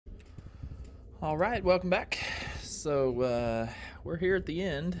All right, welcome back. So we're here at the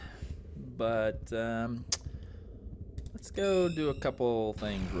end, but let's go do a couple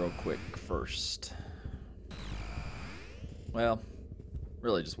things real quick first. Well,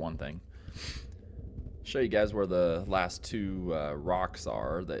 really just one thing. Show you guys where the last two rocks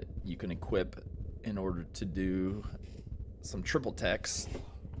are that you can equip in order to do some triple techs.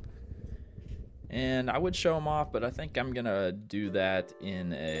 And I would show them off, but I think I'm gonna do that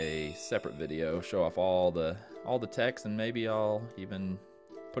in a separate video. Show off all the techs, and maybe I'll even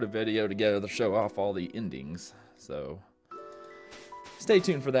put a video together to show off all the endings. So stay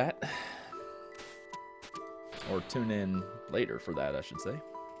tuned for that, or tune in later for that, I should say.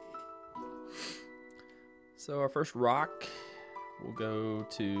 So our first rock, we'll go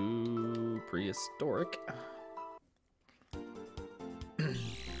to prehistoric.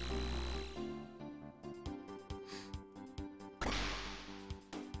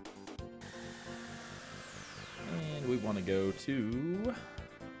 We want to go to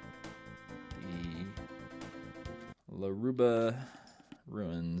the Laruba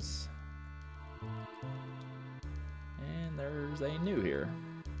ruins, and there's a new here.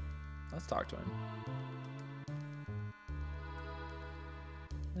 Let's talk to him.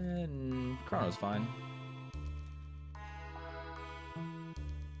 And Chrono's fine,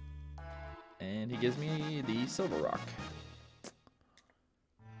 and he gives me the silver rock.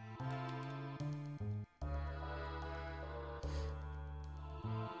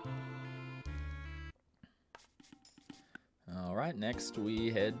 Alright, next we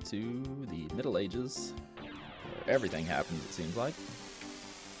head to the Middle Ages, where everything happens, it seems like.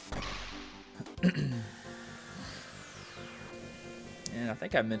 And I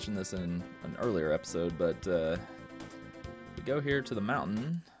think I mentioned this in an earlier episode, but we go here to the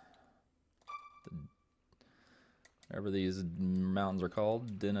mountain, whatever these mountains are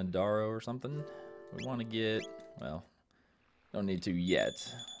called, Dinadaro or something. We want to get, well, don't need to yet,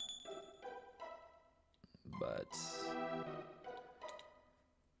 but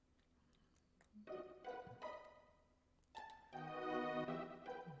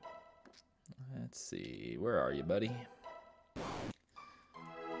let's see, where are you, buddy?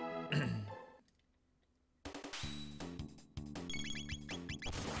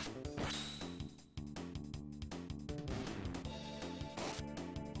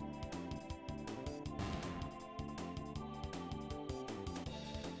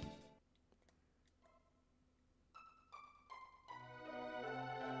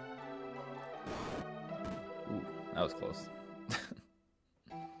 Ooh, that was close.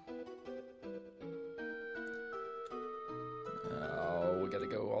 Oh, we gotta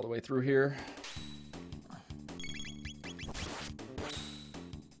go all the way through here.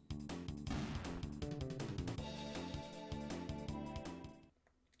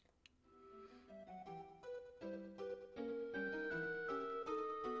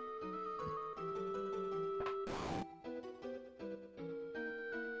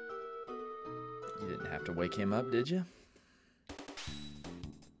 You didn't have to wake him up, did you?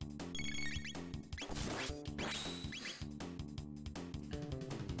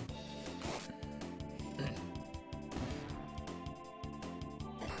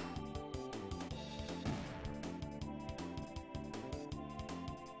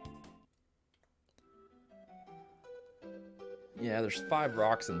 Yeah, there's 5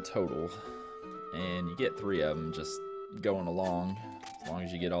 rocks in total, and you get 3 of them just going along, as long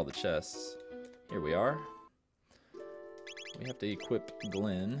as you get all the chests. Here we are. We have to equip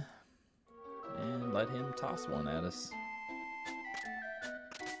Glenn and let him toss one at us.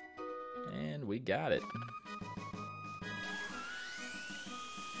 And we got it.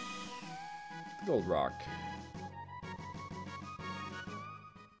 Gold rock.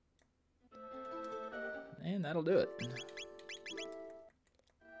 And that'll do it.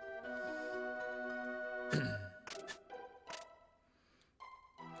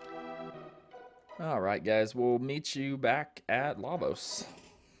 Alright guys, we'll meet you back at Lavos.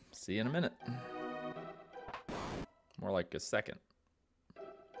 See you in a minute. More like a second.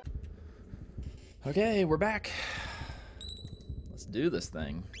 Okay, we're back. Let's do this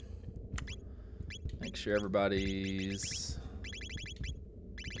thing. Make sure everybody's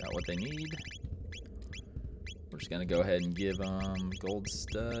got what they need. We're just gonna go ahead and give them gold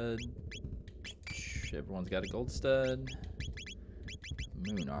stud. Everyone's got a gold stud.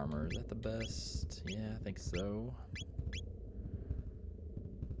 Moon armor, is that the best? Yeah, I think so.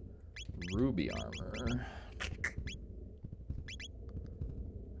 Ruby armor.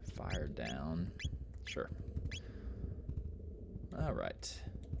 Fire down. Sure. Alright.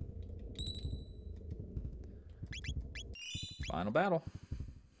 Final battle.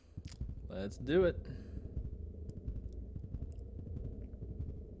 Let's do it.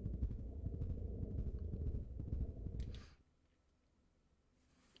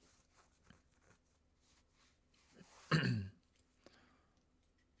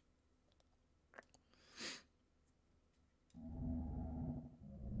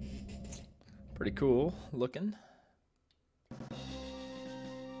 Pretty cool looking.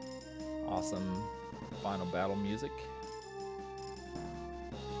 Awesome final battle music.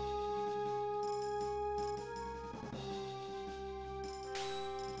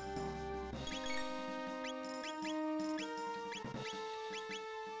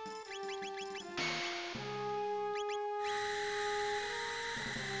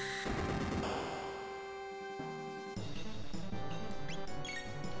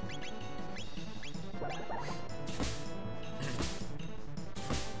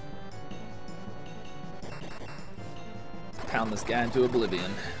 Pound this guy into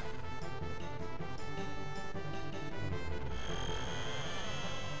oblivion.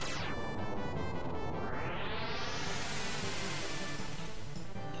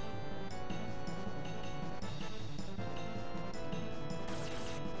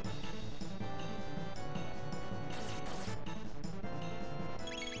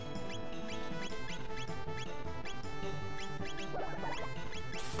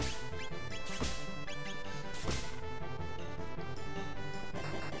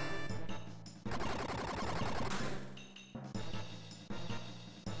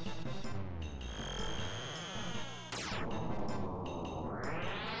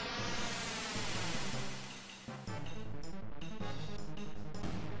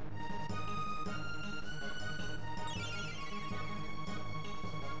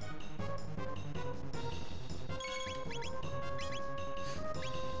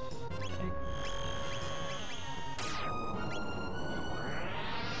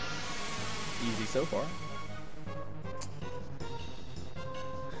 Easy so far.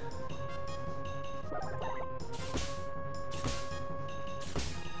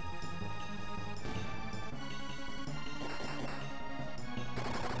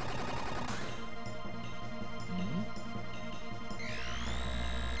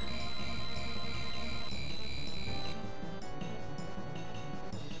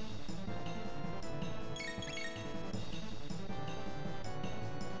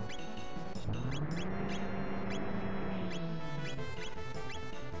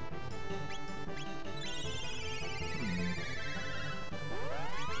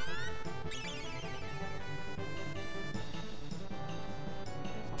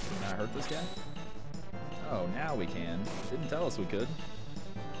 Hurt this guy? Oh, now we can. Didn't tell us we could.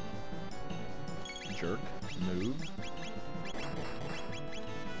 Jerk. Move.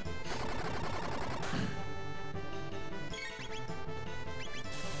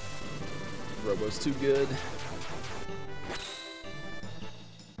 Robo's too good.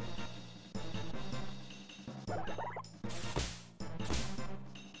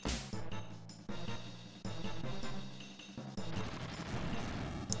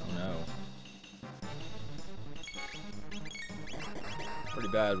 Pretty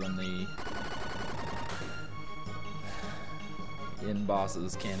bad when the in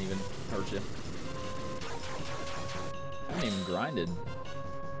bosses can't even hurt you. I haven't even grinded.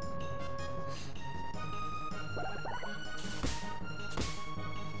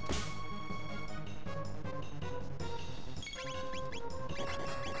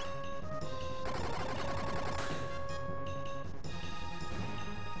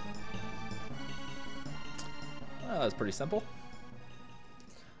 Well, that's pretty simple.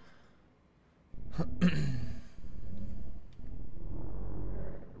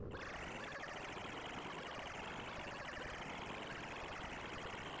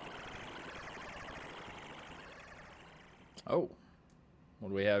 Oh, what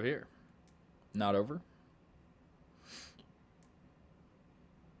do we have here? Not over.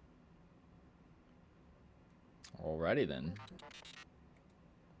 Alrighty then.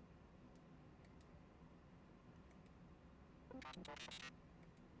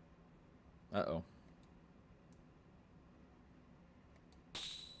 Uh-oh.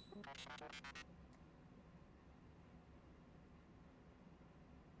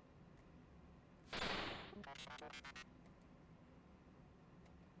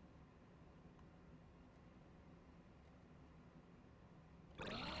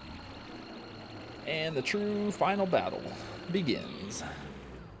 And the true final battle begins.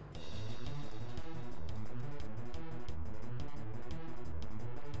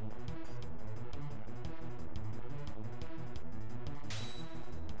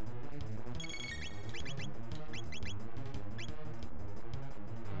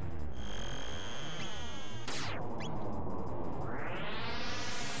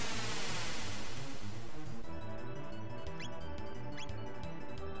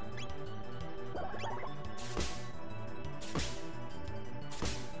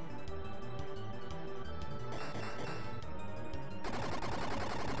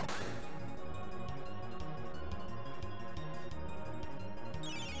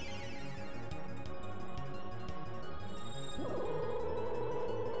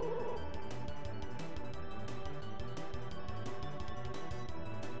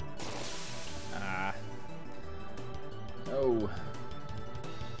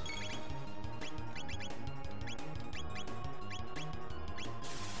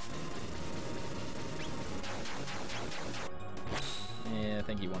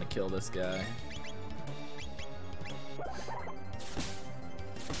 think you want to kill this guy.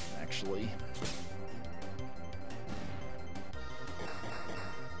 Actually.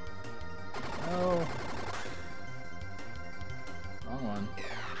 Oh. Wrong one.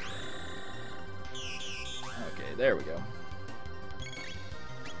 Okay, there we go.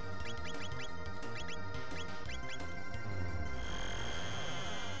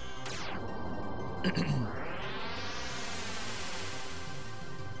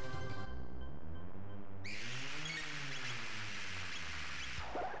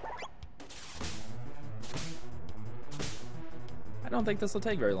 I don't think this will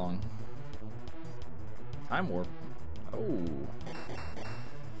take very long. Time warp. Oh.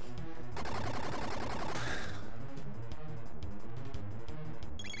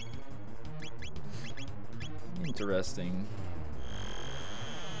 Interesting.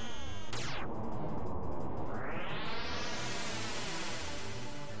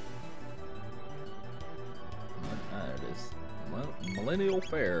 There it is. Millennial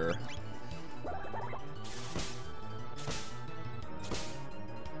Fair.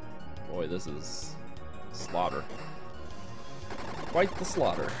 Boy, this is slaughter. Quite the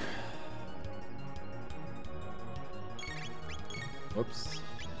slaughter. Whoops.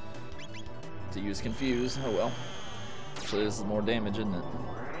 To use confuse. Oh well. Actually, this is more damage, isn't it?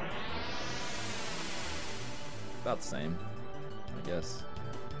 About the same, I guess.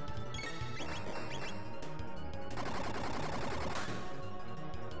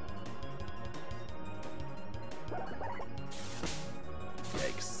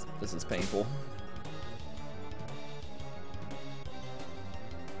 Yikes. This is painful.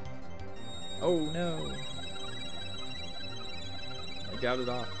 Oh no. I got it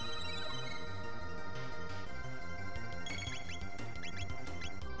off.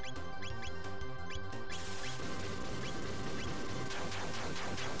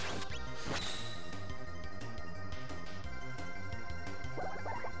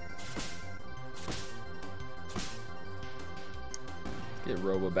 Get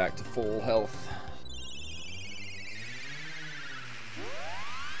Robo back to full health.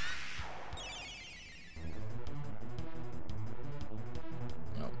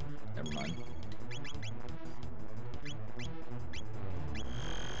 Oh, never mind.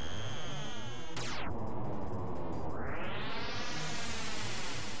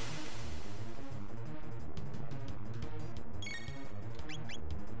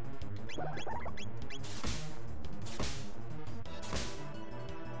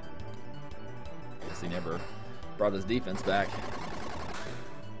 Guess he never brought his defense back.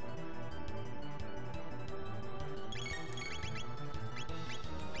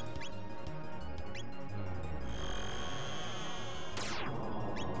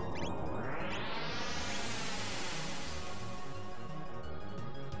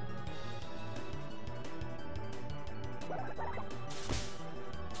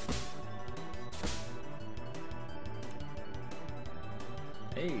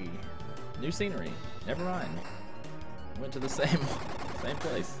 Hey, new scenery. Never mind. Went to the same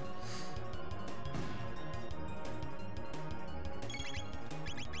place.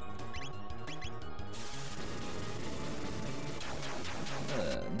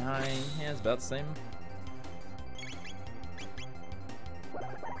 Nine. Yeah, it's about the same.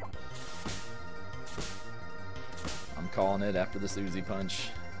 I'm calling it after the Susie punch.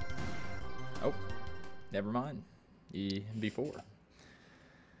 Oh, never mind. Before.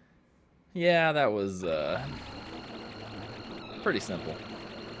 Yeah, that was pretty simple.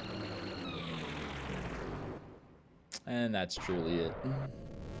 And that's truly it.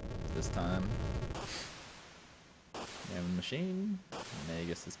 This time. We have a machine.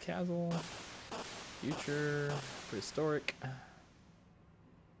 Nagus is Castle. Future. Prehistoric.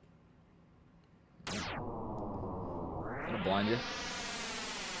 Gonna blind you.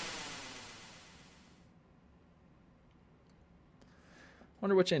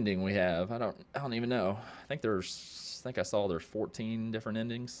 Wonder which ending we have. I don't even know. I think I saw there's 14 different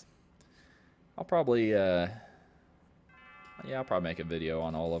endings. I'll probably I'll probably make a video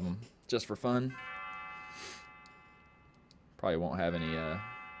on all of them just for fun. Probably won't have any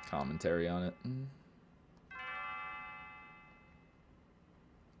commentary on it.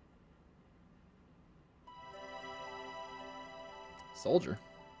 Soldier.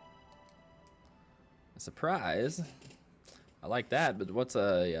 A surprise. I like that, but what's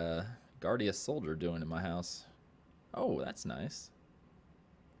a Guardius Soldier doing in my house? Oh, that's nice.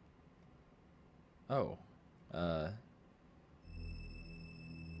 Oh.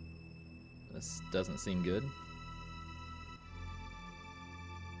 This doesn't seem good.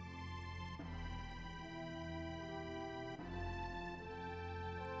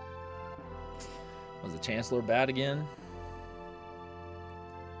 Was the Chancellor bad again?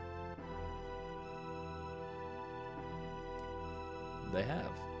 They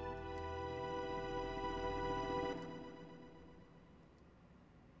have.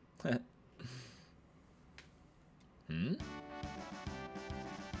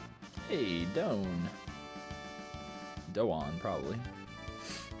 Hey, Doan, probably.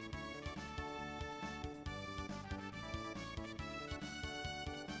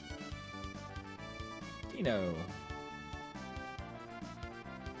 Dino.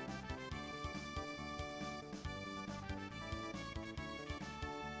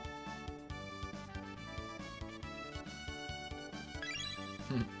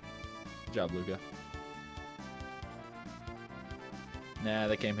 Good job, Luca. Nah,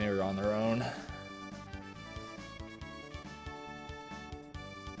 they came here on their own.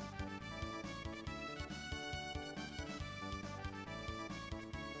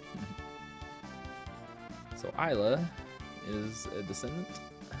 So Isla is a descendant.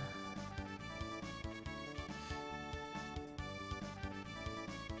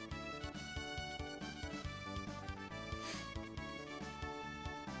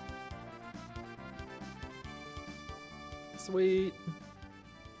 Sweet.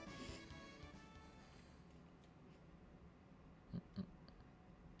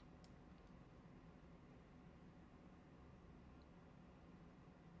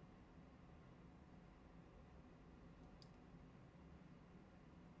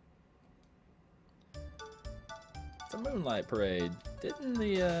 It's a moonlight parade. Didn't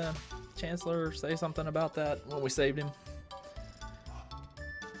the Chancellor say something about that when we saved him?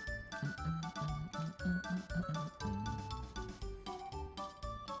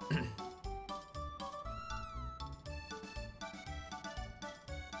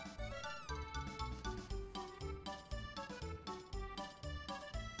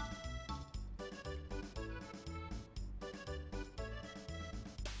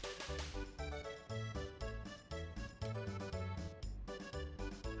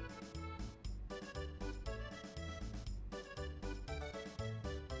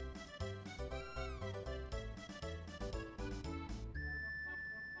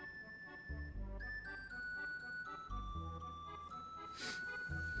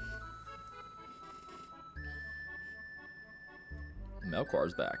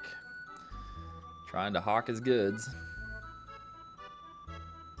 Melkor's back. Trying to hawk his goods.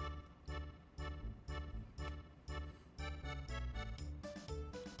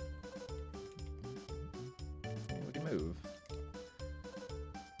 We can move.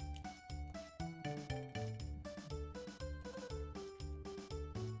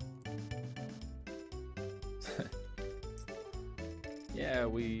 Yeah,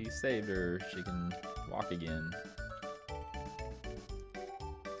 we saved her. She can walk again.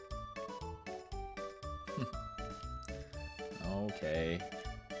 Okay.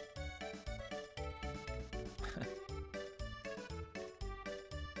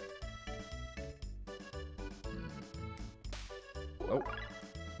 Oh.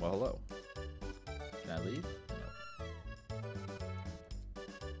 Well, hello. Can I leave? No.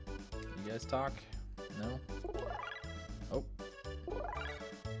 You guys talk? No? Oh.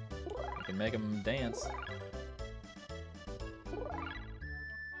 I can make them dance.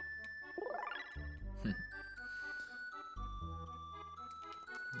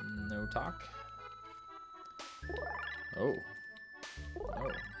 No talk. Oh.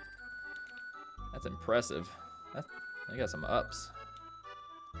 Oh. That's impressive. They got some ups.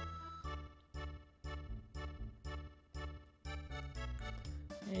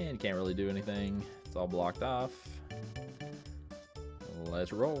 And can't really do anything. It's all blocked off.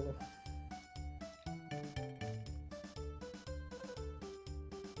 Let's roll.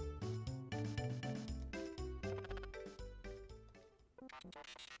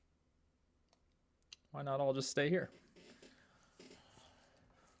 Why not all just stay here?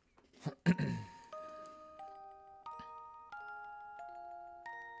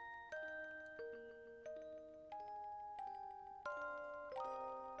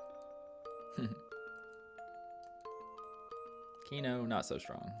 Kino, not so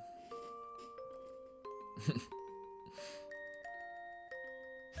strong.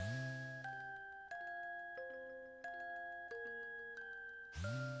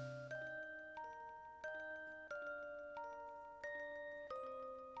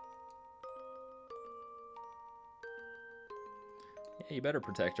 Yeah, you better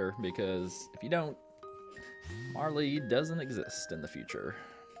protect her, because if you don't, Marley doesn't exist in the future.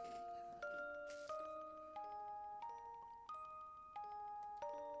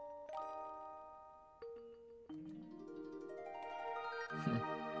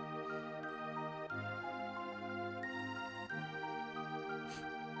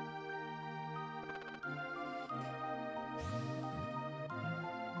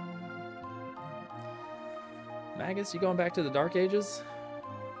 Magus, you going back to the Dark Ages?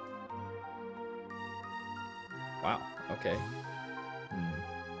 Wow, okay.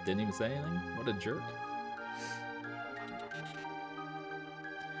 Didn't even say anything? What a jerk.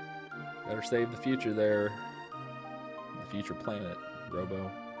 Better save the future there. The future planet,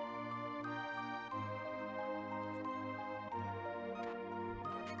 Robo.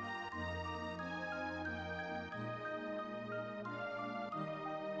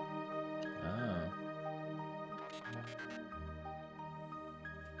 Oh.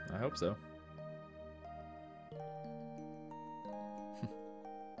 I hope so.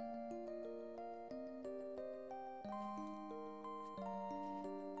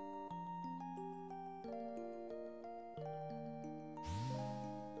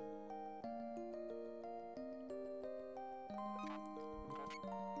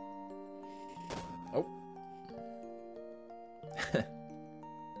 Oh.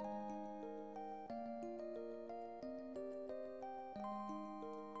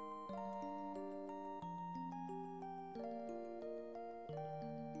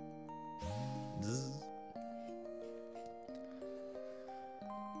 Zzz.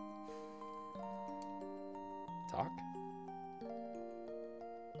 Talk?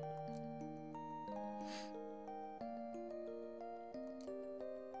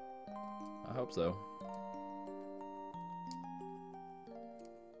 I hope so.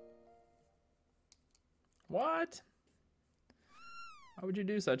 What? Why would you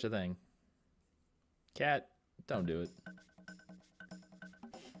do such a thing? Cat, don't do it.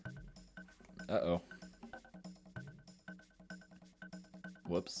 Uh-oh.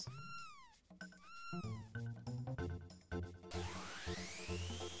 Whoops.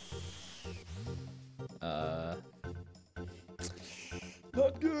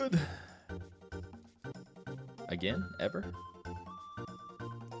 Not good. Again? Ever?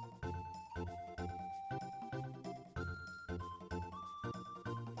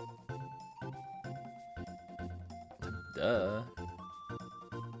 Duh.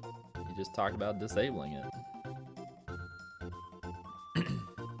 You just talked about disabling it.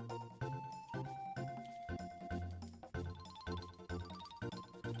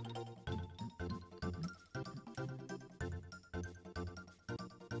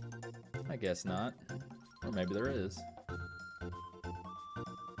 I guess not. Or maybe there is.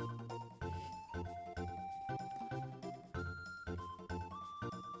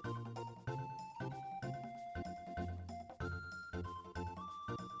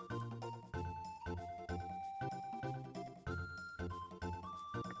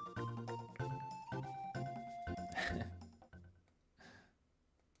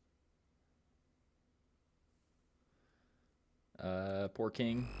 Poor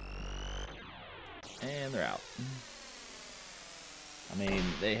king. And they're out. I mean,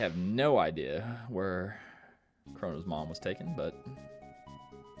 they have no idea where Chrono's mom was taken, but...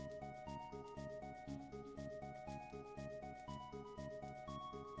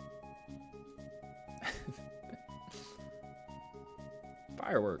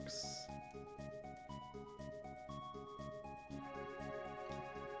 Fireworks.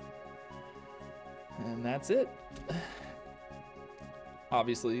 And that's it.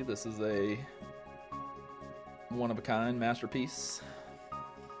 Obviously, this is a one-of-a-kind masterpiece.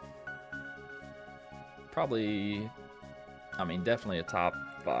 Probably, I mean, definitely a top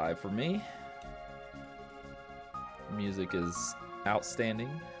 5 for me. Music is outstanding.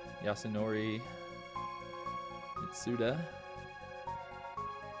 Yasunori Mitsuda.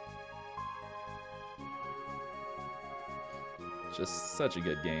 Just such a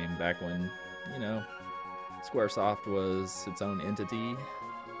good game back when, you know, Squaresoft was its own entity.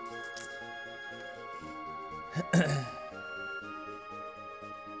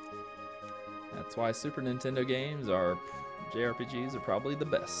 That's why Super Nintendo games are JRPGs are probably the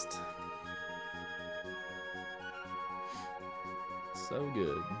best. So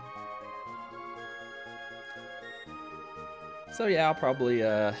good. So yeah, I'll probably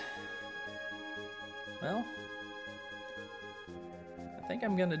well, I think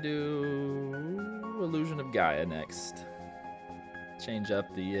I'm gonna do Illusion of Gaia next. Change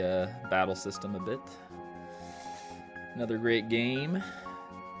up the battle system a bit. Another great game.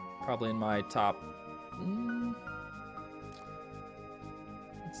 Probably in my top...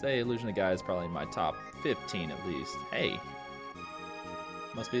 I'd say Illusion of Gaia is probably in my top 15 at least. Hey!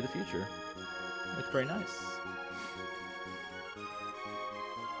 Must be the future. Looks pretty nice.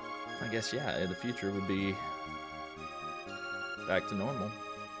 I guess, yeah, the future would be back to normal.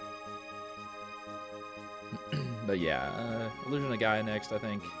 But yeah, Illusion of Gaia next, I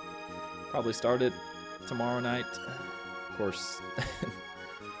think. Probably start it tomorrow night. Of course,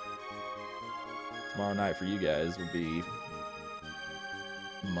 tomorrow night for you guys would be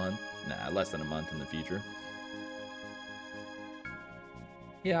a month, less than a month in the future.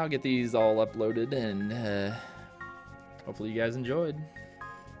 Yeah, I'll get these all uploaded, and hopefully you guys enjoyed.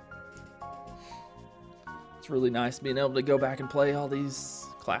 It's really nice being able to go back and play all these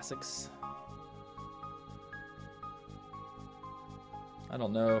classics. I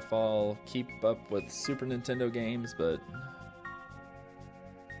don't know if I'll keep up with Super Nintendo games, but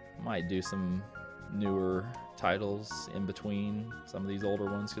I might do some newer titles in between some of these older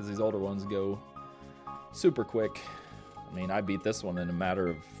ones, because these older ones go super quick. I mean, I beat this one in a matter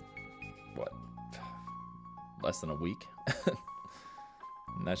of, what, less than a week?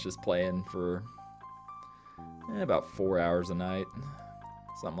 And that's just playing for about 4 hours a night,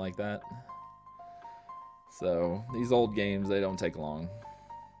 something like that. So these old games, they don't take long,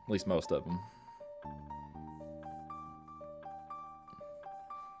 at least most of them.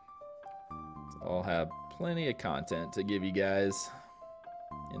 So I'll have plenty of content to give you guys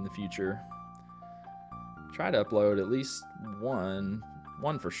in the future. Try to upload at least one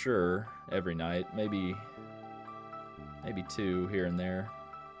for sure every night, maybe 2 here and there,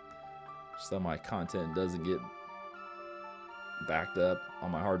 so my content doesn't get backed up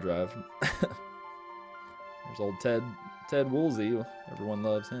on my hard drive. There's old Ted Woolsey, everyone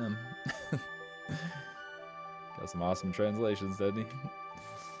loves him. Got some awesome translations, doesn't he?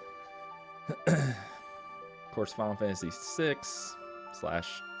 Of course, Final Fantasy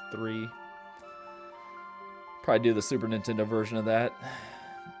 6/3. Probably do the Super Nintendo version of that.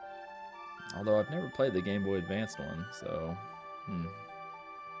 Although I've never played the Game Boy Advanced one, so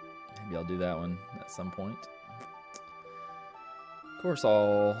maybe I'll do that one at some point. Of course,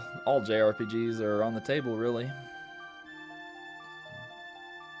 all JRPGs are on the table, really.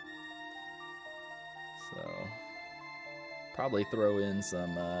 So probably throw in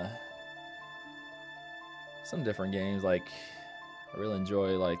some different games. Like, I really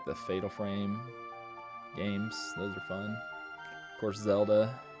enjoy like the Fatal Frame games. Those are fun. Of course,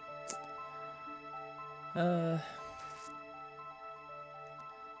 Zelda.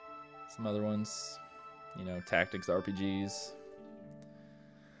 Some other ones, you know, tactics RPGs.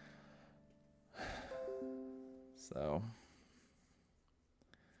 So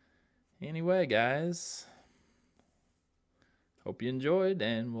anyway, guys, hope you enjoyed,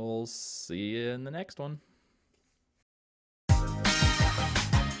 and we'll see you in the next one.